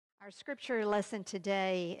Our scripture lesson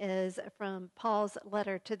today is from Paul's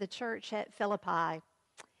letter to the church at Philippi.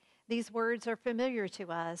 These words are familiar to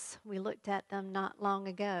us. We looked at them not long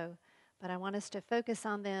ago, but I want us to focus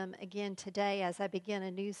on them again today as I begin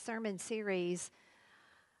a new sermon series,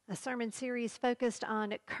 a sermon series focused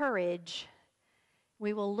on courage.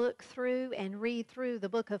 We will look through and read through the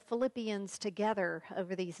book of Philippians together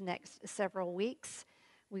over these next several weeks.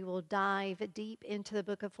 We will dive deep into the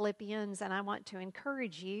book of Philippians, and I want to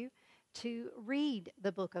encourage you to read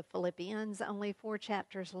the book of Philippians, only 4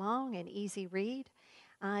 chapters long, an easy read.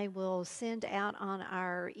 I will send out on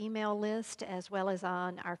our email list as well as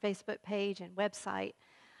on our Facebook page and website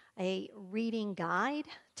a reading guide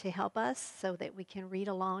to help us so that we can read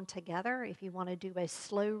along together if you want to do a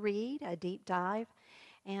slow read, a deep dive.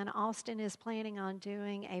 And Austin is planning on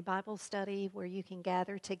doing a Bible study where you can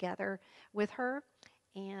gather together with her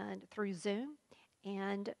and through Zoom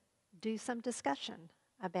and do some discussion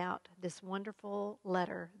about this wonderful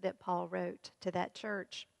letter that Paul wrote to that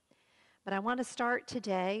church. But I want to start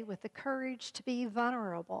today with the courage to be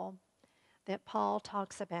vulnerable that Paul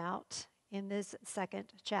talks about in this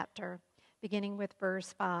second chapter, beginning with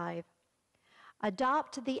verse 5.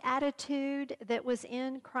 Adopt the attitude that was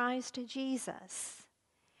in Christ Jesus.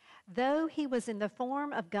 Though he was in the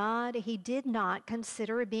form of God, he did not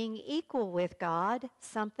consider being equal with God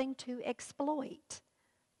something to exploit.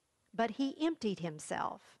 But he emptied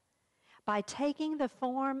himself by taking the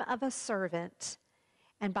form of a servant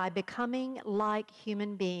and by becoming like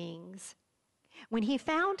human beings. When he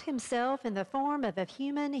found himself in the form of a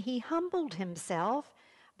human, he humbled himself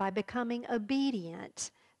by becoming obedient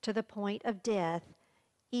to the point of death,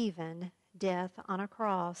 even death on a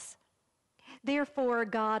cross. Therefore,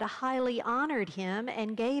 God highly honored him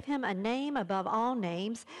and gave him a name above all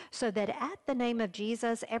names, so that at the name of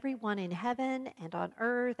Jesus, everyone in heaven and on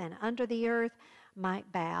earth and under the earth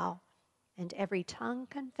might bow, and every tongue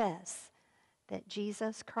confess that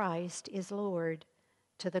Jesus Christ is Lord,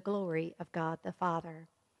 to the glory of God the Father.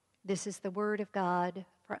 This is the word of God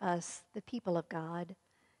for us, the people of God.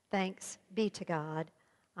 Thanks be to God.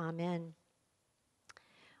 Amen.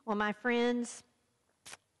 Well, my friends,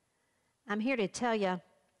 I'm here to tell you,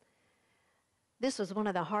 this was one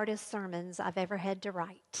of the hardest sermons I've ever had to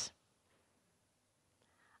write.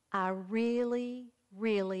 I really,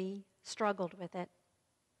 really struggled with it.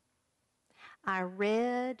 I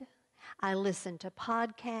read, I listened to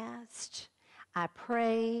podcasts, I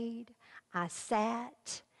prayed, I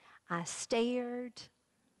sat, I stared.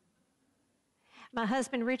 My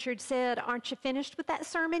husband Richard said, "Aren't you finished with that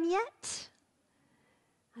sermon yet?"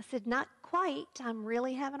 I said, "Not quite. I'm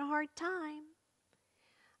really having a hard time."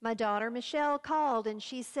 My daughter Michelle called and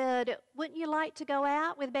she said, "Wouldn't you like to go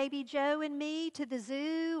out with baby Joe and me to the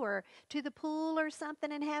zoo or to the pool or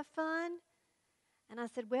something and have fun?" And I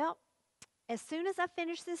said, "Well, as soon as I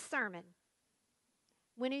finish this sermon."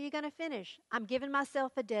 "When are you going to finish?" "I'm giving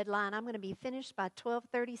myself a deadline. I'm going to be finished by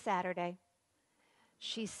 12:30 Saturday."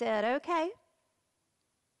 She said, "Okay."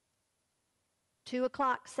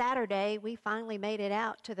 2:00 Saturday, we finally made it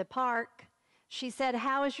out to the park. She said,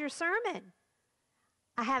 "How was your sermon?"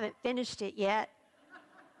 "I haven't finished it yet."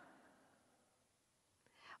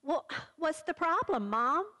 "Well, what's the problem,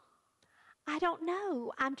 Mom?" "I don't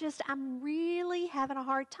know. I'm really having a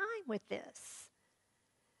hard time with this."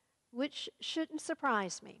 Which shouldn't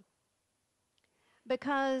surprise me.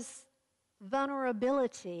 Because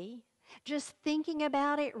vulnerability, just thinking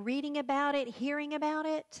about it, reading about it, hearing about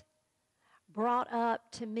it, brought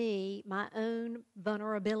up to me my own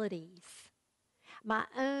vulnerabilities, my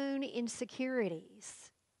own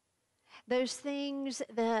insecurities, those things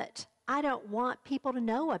that I don't want people to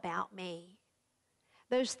know about me,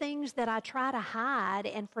 those things that I try to hide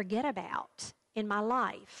and forget about in my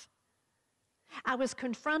life. I was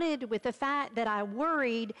confronted with the fact that I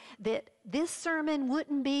worried that this sermon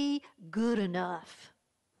wouldn't be good enough,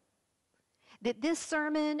 that this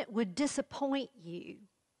sermon would disappoint you,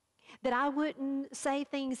 that I wouldn't say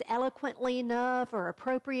things eloquently enough or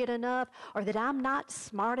appropriate enough, or that I'm not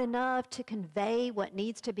smart enough to convey what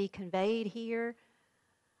needs to be conveyed here.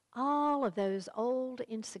 All of those old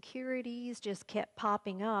insecurities just kept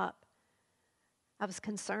popping up. I was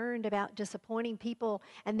concerned about disappointing people,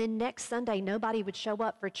 and then next Sunday nobody would show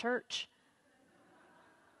up for church.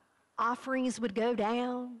 Offerings would go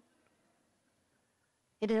down.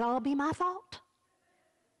 It'd all be my fault.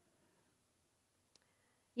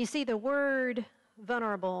 You see, the word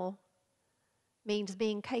vulnerable means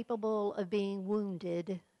being capable of being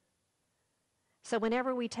wounded. So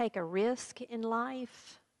whenever we take a risk in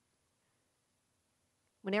life,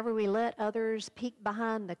 whenever we let others peek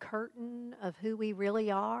behind the curtain of who we really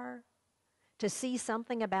are, to see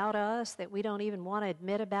something about us that we don't even want to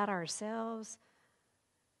admit about ourselves.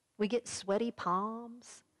 We get sweaty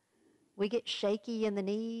palms. We get shaky in the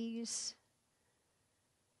knees.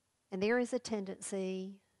 And there is a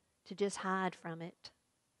tendency to just hide from it,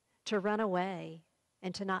 to run away,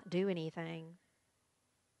 and to not do anything.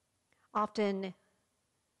 Often,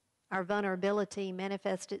 our vulnerability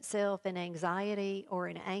manifests itself in anxiety or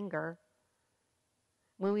in anger.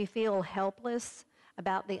 When we feel helpless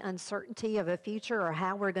about the uncertainty of a future or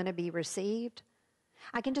how we're going to be received,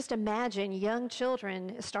 I can just imagine young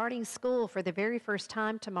children starting school for the very first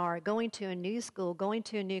time tomorrow, going to a new school, going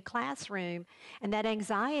to a new classroom, and that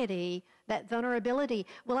anxiety, that vulnerability.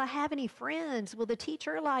 Will I have any friends? Will the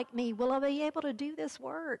teacher like me? Will I be able to do this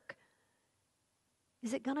work?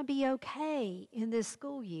 Is it going to be okay in this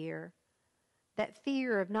school year? That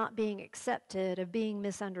fear of not being accepted, of being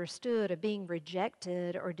misunderstood, of being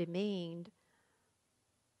rejected or demeaned.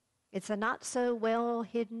 It's a not so well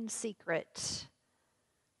hidden secret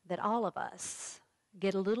that all of us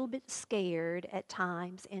get a little bit scared at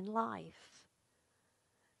times in life.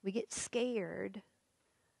 We get scared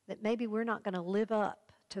that maybe we're not going to live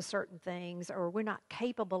up to certain things, or we're not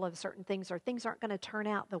capable of certain things, or things aren't going to turn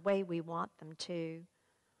out the way we want them to.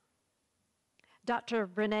 Dr.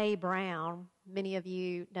 Brené Brown, many of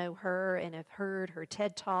you know her and have heard her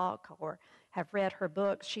TED Talk or have read her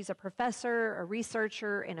books. She's a professor, a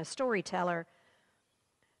researcher, and a storyteller.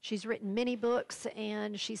 She's written many books,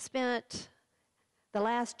 and she spent the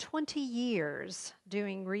last 20 years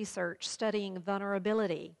doing research, studying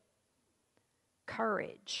vulnerability,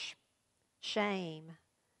 courage, shame,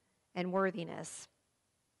 and worthiness.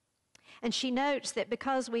 And she notes that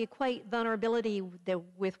because we equate vulnerability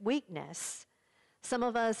with weakness, some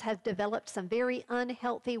of us have developed some very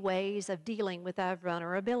unhealthy ways of dealing with our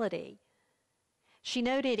vulnerability. She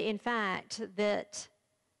noted, in fact, that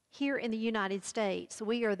here in the United States,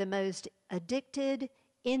 we are the most addicted,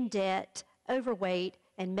 in debt, overweight,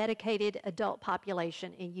 and medicated adult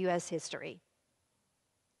population in U.S. history.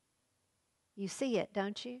 You see it,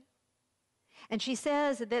 don't you? And she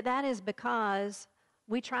says that that is because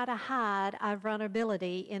we try to hide our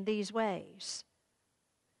vulnerability in these ways.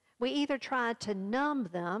 We either try to numb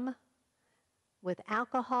them with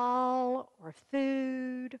alcohol or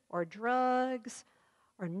food or drugs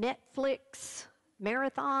or Netflix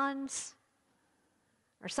marathons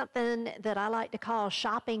or something that I like to call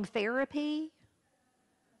shopping therapy.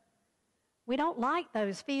 We don't like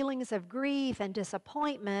those feelings of grief and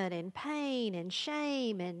disappointment and pain and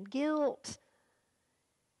shame and guilt.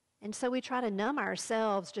 And so we try to numb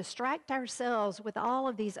ourselves, distract ourselves with all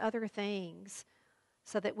of these other things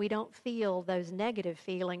so that we don't feel those negative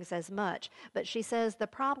feelings as much. But she says the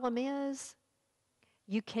problem is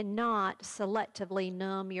you cannot selectively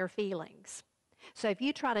numb your feelings. So if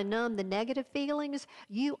you try to numb the negative feelings,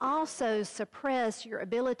 you also suppress your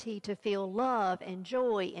ability to feel love and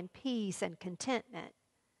joy and peace and contentment.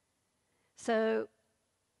 So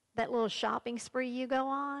that little shopping spree you go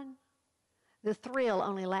on, the thrill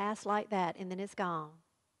only lasts like that, and then it's gone.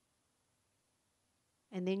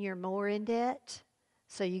 And then you're more in debt,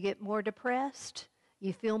 so you get more depressed.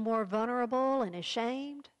 You feel more vulnerable and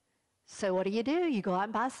ashamed. So what do? You go out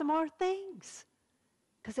and buy some more things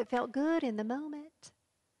because it felt good in the moment,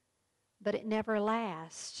 but it never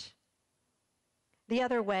lasts. The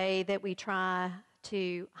other way that we try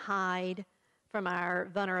to hide from our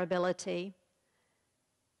vulnerability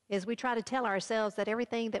is we try to tell ourselves that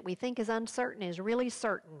everything that we think is uncertain is really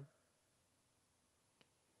certain.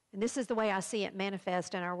 And this is the way I see it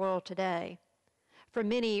manifest in our world today. For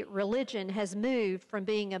many, religion has moved from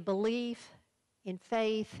being a belief in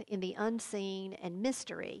faith in the unseen and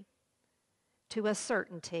mystery to a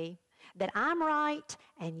certainty that I'm right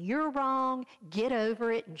and you're wrong, get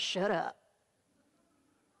over it and shut up.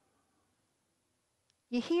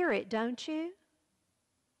 You hear it, don't you?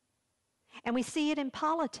 And we see it in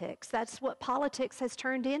politics. That's what politics has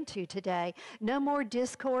turned into today. No more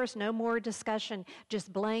discourse, no more discussion,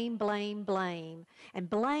 just blame, blame, blame. And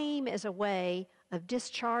blame is a way of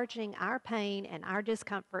discharging our pain and our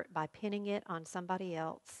discomfort by pinning it on somebody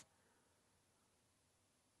else.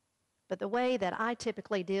 But the way that I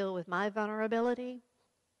typically deal with my vulnerability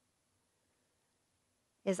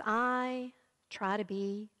is I try to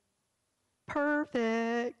be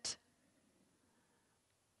perfect.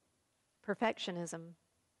 Perfectionism.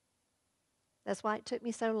 That's why it took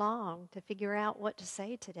me so long to figure out what to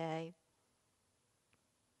say today.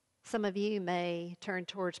 Some of you may turn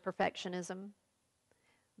towards perfectionism,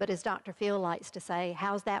 but as Dr. Phil likes to say,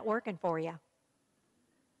 how's that working for you?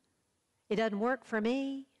 It doesn't work for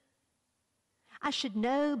me. I should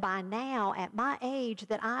know by now at my age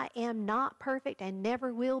that I am not perfect and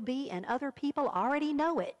never will be, and other people already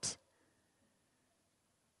know it.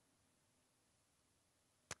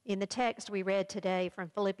 In the text we read today from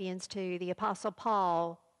Philippians 2, the Apostle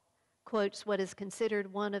Paul quotes what is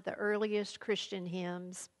considered one of the earliest Christian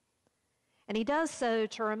hymns. And he does so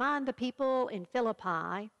to remind the people in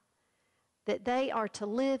Philippi that they are to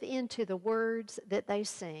live into the words that they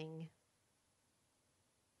sing.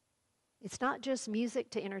 It's not just music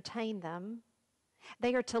to entertain them.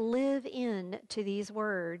 They are to live into these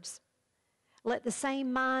words. Let the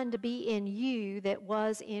same mind be in you that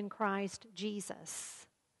was in Christ Jesus.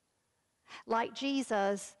 Like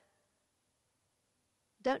Jesus,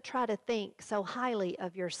 don't try to think so highly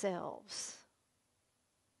of yourselves.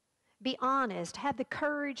 Be honest. Have the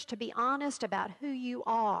courage to be honest about who you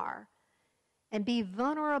are and be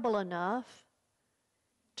vulnerable enough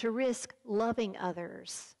to risk loving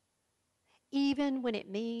others, even when it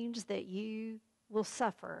means that you will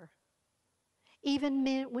suffer, even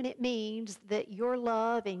when it means that your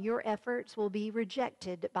love and your efforts will be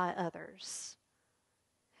rejected by others.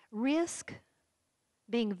 Risk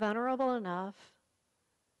being vulnerable enough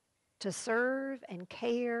to serve and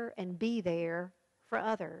care and be there for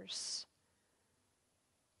others.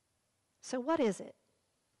 So what is it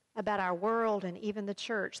about our world and even the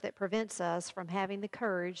church that prevents us from having the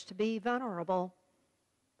courage to be vulnerable?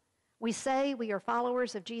 We say we are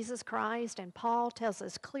followers of Jesus Christ, and Paul tells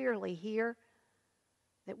us clearly here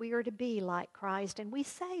that we are to be like Christ, and we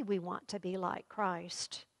say we want to be like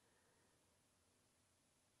Christ.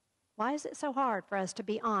 Why is it so hard for us to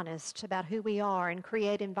be honest about who we are and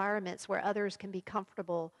create environments where others can be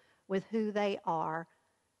comfortable with who they are,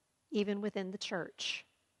 even within the church?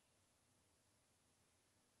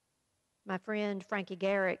 My friend Frankie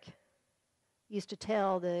Garrick used to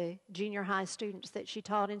tell the junior high students that she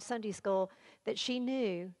taught in Sunday school that she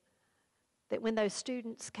knew that when those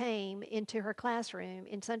students came into her classroom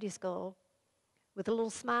in Sunday school with little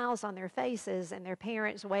smiles on their faces and their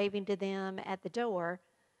parents waving to them at the door,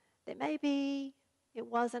 that maybe it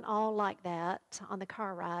wasn't all like that on the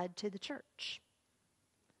car ride to the church.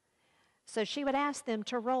 So she would ask them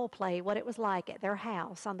to role play what it was like at their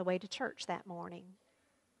house on the way to church that morning.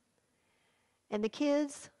 And the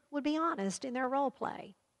kids would be honest in their role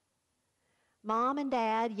play. Mom and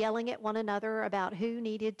Dad yelling at one another about who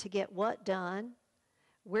needed to get what done,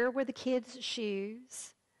 where were the kids'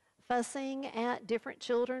 shoes, fussing at different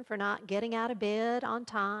children for not getting out of bed on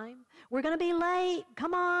time. We're going to be late.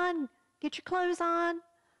 Come on, get your clothes on.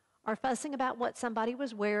 Or fussing about what somebody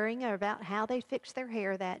was wearing or about how they fixed their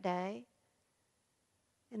hair that day.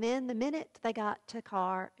 And then the minute they got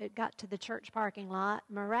to the church parking lot,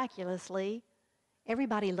 miraculously,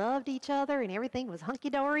 everybody loved each other and everything was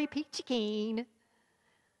hunky-dory, peachy keen.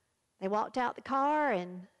 They walked out the car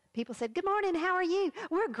and people said, "Good morning, how are you?"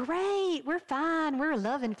 "We're great, we're fine, we're a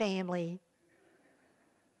loving family.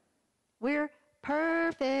 We're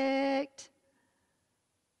perfect."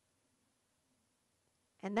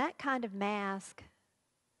 And that kind of mask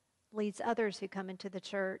leads others who come into the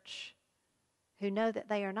church who know that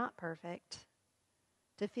they are not perfect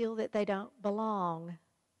to feel that they don't belong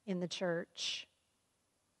in the church,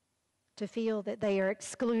 to feel that they are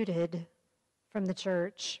excluded from the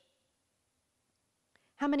church.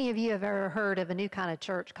 How many of you have ever heard of a new kind of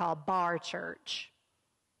church called bar church?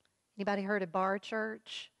 Anybody heard of bar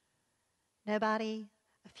church? Nobody?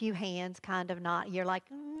 A few hands kind of not. You're like,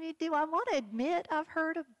 do I want to admit I've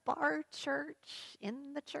heard of bar church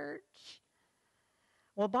in the church?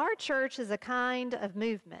 Well, bar church is a kind of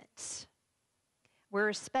movement where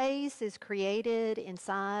a space is created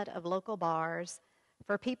inside of local bars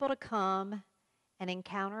for people to come and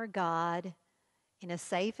encounter God in a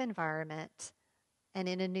safe environment and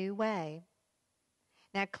in a new way.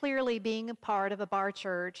 Now, clearly, being a part of a bar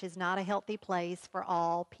church is not a healthy place for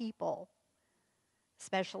all people,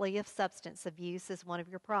 especially if substance abuse is one of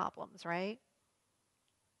your problems, right?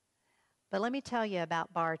 But let me tell you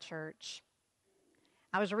about bar church.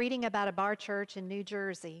 I was reading about a bar church in New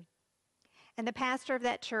Jersey, and the pastor of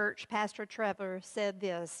that church, Pastor Trevor, said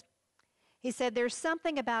this. He said, "There's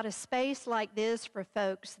something about a space like this for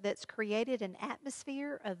folks that's created an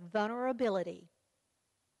atmosphere of vulnerability.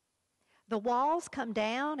 The walls come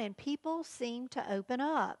down and people seem to open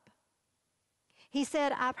up." He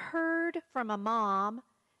said, "I've heard from a mom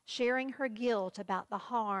sharing her guilt about the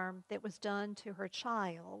harm that was done to her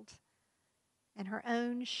child and her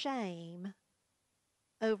own shame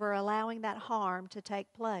over allowing that harm to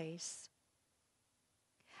take place.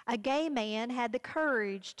 A gay man had the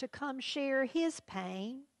courage to come share his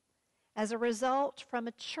pain as a result from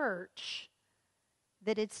a church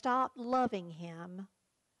that had stopped loving him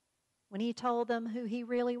when he told them who he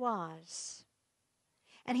really was.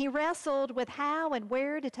 And he wrestled with how and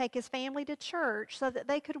where to take his family to church so that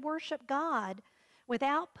they could worship God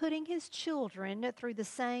without putting his children through the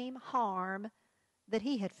same harm that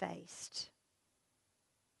he had faced.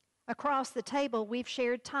 Across the table, we've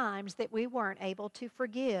shared times that we weren't able to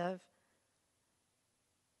forgive.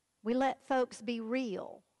 We let folks be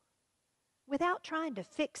real without trying to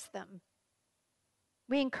fix them.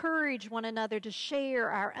 We encourage one another to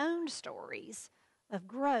share our own stories of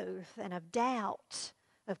growth and of doubt,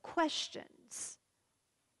 of questions.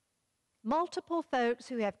 Multiple folks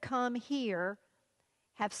who have come here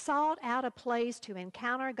have sought out a place to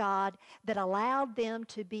encounter God that allowed them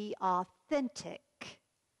to be authentic,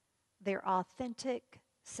 their authentic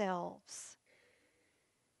selves.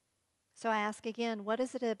 So I ask again, what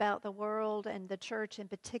is it about the world and the church in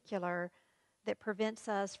particular that prevents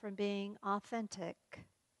us from being authentic?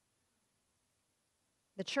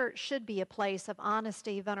 The church should be a place of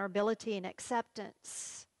honesty, vulnerability, and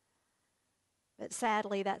acceptance. But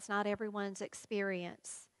sadly, that's not everyone's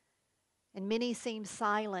experience. And many seem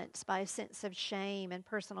silenced by a sense of shame and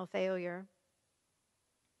personal failure.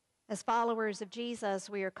 As followers of Jesus,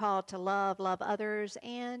 we are called to love others,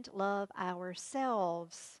 and love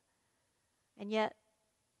ourselves. And yet,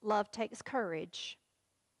 love takes courage.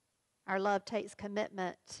 Our love takes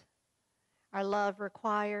commitment. Our love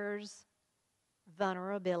requires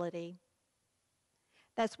vulnerability.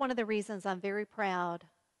 That's one of the reasons I'm very proud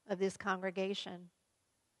of this congregation,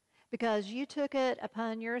 because you took it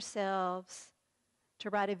upon yourselves to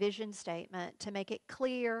write a vision statement, to make it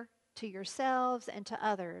clear to yourselves and to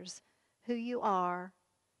others who you are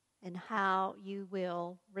and how you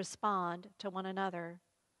will respond to one another.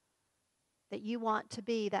 That you want to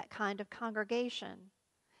be that kind of congregation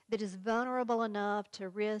that is vulnerable enough to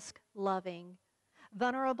risk loving,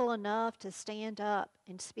 vulnerable enough to stand up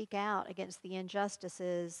and speak out against the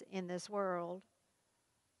injustices in this world.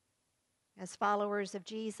 As followers of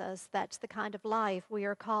Jesus, that's the kind of life we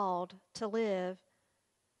are called to live.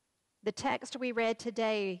 The text we read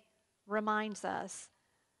today reminds us,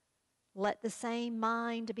 let the same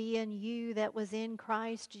mind be in you that was in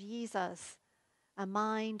Christ Jesus, a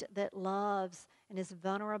mind that loves and is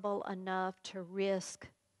vulnerable enough to risk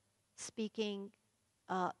speaking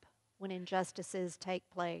up when injustices take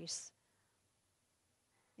place.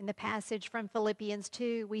 In the passage from Philippians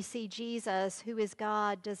 2, we see Jesus, who is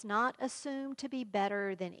God, does not assume to be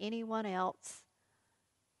better than anyone else.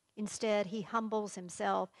 Instead, he humbles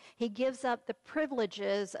himself. He gives up the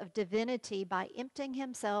privileges of divinity by emptying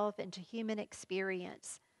himself into human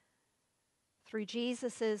experience. Through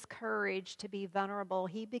Jesus' courage to be vulnerable,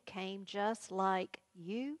 he became just like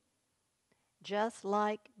you, just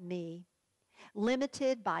like me,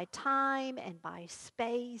 limited by time and by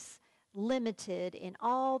space, limited in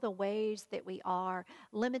all the ways that we are,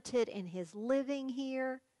 limited in his living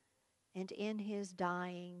here and in his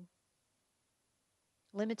dying,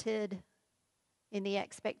 limited in the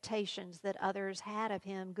expectations that others had of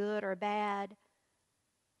him, good or bad.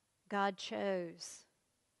 God chose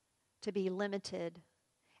to be limited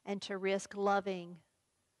and to risk loving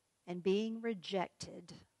and being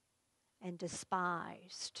rejected and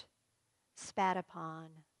despised, spat upon,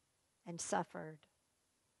 and suffered.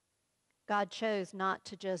 God chose not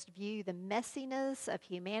to just view the messiness of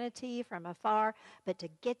humanity from afar, but to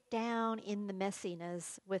get down in the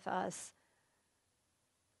messiness with us.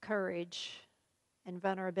 Courage and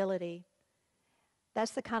vulnerability.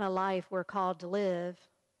 That's the kind of life we're called to live.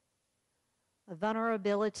 A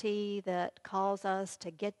vulnerability that calls us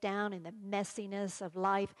to get down in the messiness of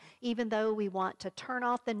life, even though we want to turn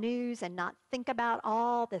off the news and not think about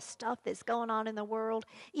all the stuff that's going on in the world,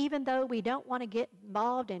 even though we don't want to get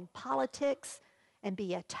involved in politics and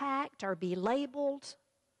be attacked or be labeled.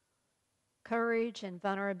 Courage and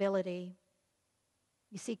vulnerability.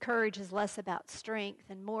 You see, courage is less about strength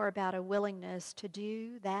and more about a willingness to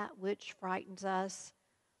do that which frightens us.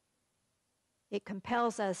 It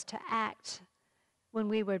compels us to act when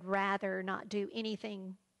we would rather not do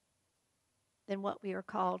anything than what we are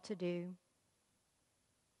called to do.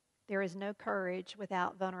 There is no courage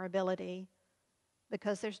without vulnerability,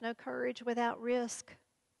 because there's no courage without risk.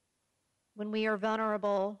 When we are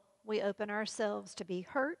vulnerable, we open ourselves to be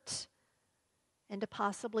hurt and to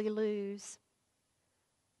possibly lose.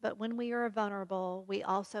 But when we are vulnerable, we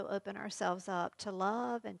also open ourselves up to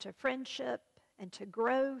love and to friendship and to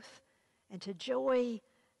growth and to joy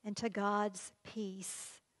and to God's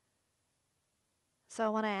peace. So I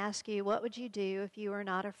want to ask you, what would you do if you were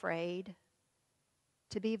not afraid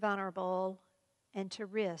to be vulnerable and to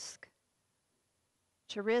risk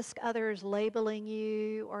to risk others labeling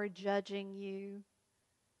you or judging you,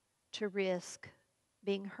 to risk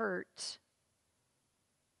being hurt.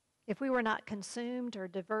 If we were not consumed or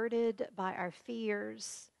diverted by our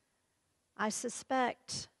fears, I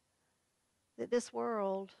suspect that this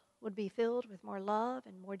world would be filled with more love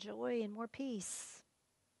and more joy and more peace,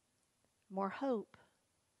 more hope,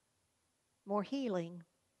 more healing.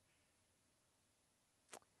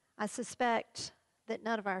 I suspect that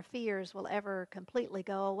none of our fears will ever completely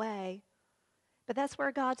go away, but that's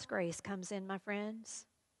where God's grace comes in, my friends.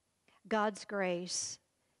 God's grace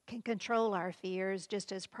can control our fears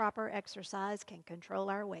just as proper exercise can control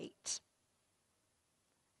our weight.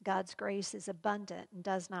 God's grace is abundant and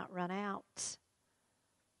does not run out.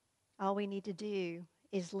 All we need to do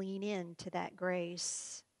is lean into that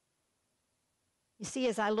grace. You see,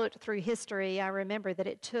 as I looked through history, I remember that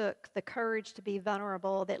it took the courage to be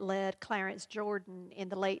vulnerable that led Clarence Jordan in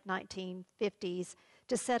the late 1950s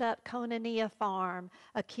to set up Konania Farm,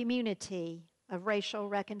 a community of racial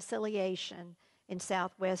reconciliation in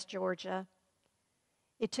southwest Georgia.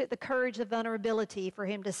 It took the courage of vulnerability for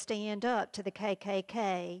him to stand up to the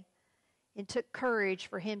KKK. It took courage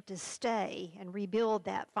for him to stay and rebuild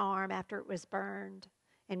that farm after it was burned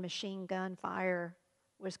and machine gun fire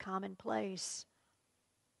was commonplace.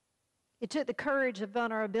 It took the courage of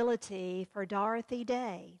vulnerability for Dorothy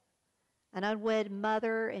Day, an unwed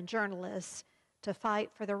mother and journalist, to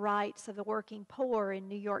fight for the rights of the working poor in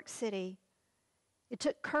New York City. It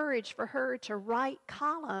took courage for her to write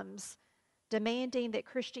columns demanding that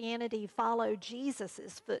Christianity follow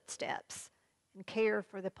Jesus' footsteps and care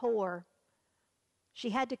for the poor.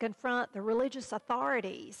 She had to confront the religious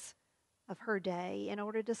authorities of her day in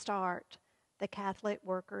order to start the Catholic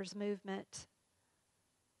workers' movement.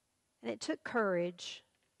 And it took courage,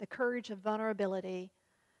 the courage of vulnerability,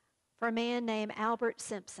 for a man named Albert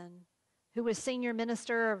Simpson, who was senior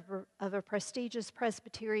minister of a prestigious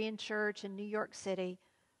Presbyterian church in New York City,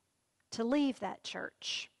 to leave that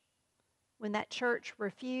church when that church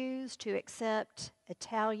refused to accept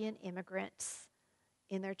Italian immigrants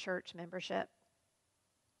in their church membership.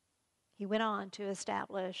 He went on to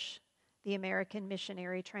establish the American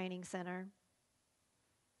Missionary Training Center.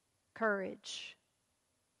 Courage.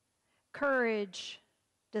 Courage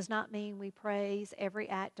does not mean we praise every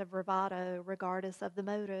act of bravado regardless of the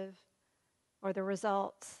motive or the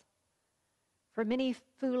results. For many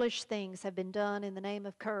foolish things have been done in the name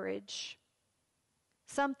of courage.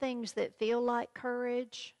 Some things that feel like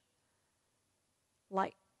courage,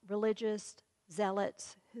 like religious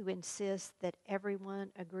zealots who insist that everyone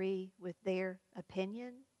agree with their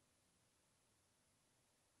opinion,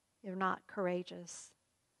 they're not courageous.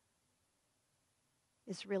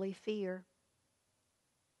 It's really fear.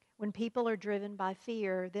 When people are driven by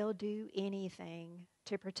fear, they'll do anything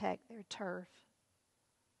to protect their turf.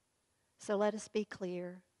 So let us be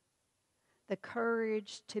clear. The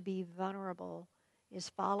courage to be vulnerable is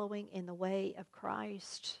following in the way of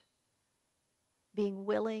Christ, being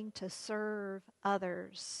willing to serve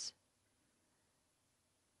others.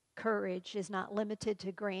 Courage is not limited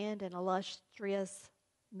to grand and illustrious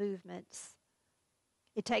movements.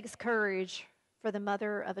 It takes courage for the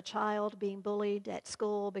mother of a child being bullied at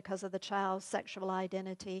school because of the child's sexual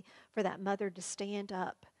identity, for that mother to stand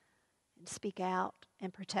up and speak out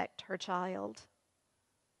and protect her child.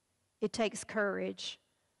 It takes courage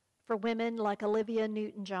for women like Olivia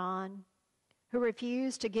Newton-John, who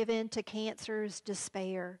refused to give in to cancer's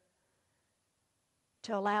despair,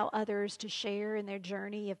 to allow others to share in their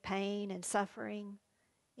journey of pain and suffering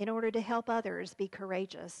in order to help others be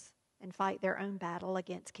courageous and fight their own battle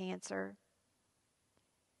against cancer.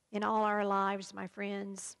 In all our lives, my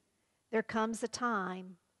friends, there comes a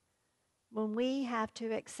time when we have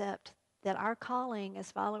to accept that our calling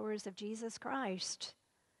as followers of Jesus Christ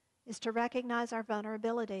is to recognize our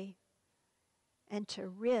vulnerability and to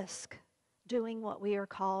risk doing what we are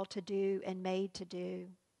called to do and made to do.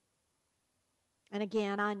 And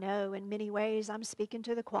again, I know in many ways I'm speaking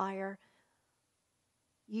to the choir.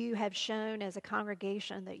 You have shown as a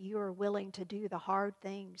congregation that you are willing to do the hard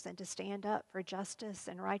things and to stand up for justice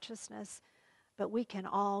and righteousness, but we can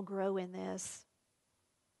all grow in this.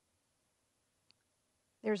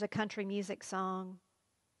 There's a country music song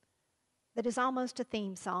that is almost a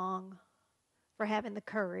theme song for having the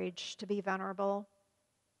courage to be vulnerable.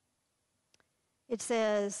 It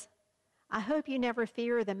says, "I hope you never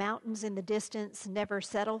fear the mountains in the distance, never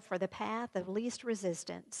settle for the path of least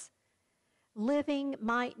resistance. Living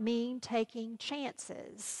might mean taking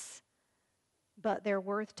chances, but they're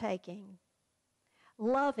worth taking.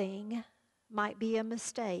 Loving might be a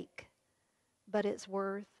mistake, but it's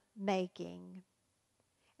worth making.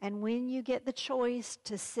 And when you get the choice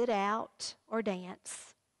to sit out or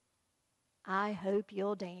dance, I hope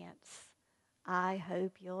you'll dance. I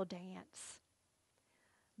hope you'll dance.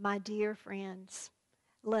 My dear friends,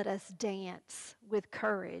 let us dance with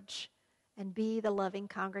courage and be the loving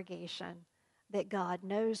congregation that God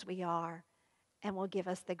knows we are and will give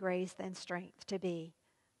us the grace and strength to be,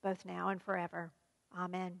 both now and forever.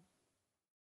 Amen.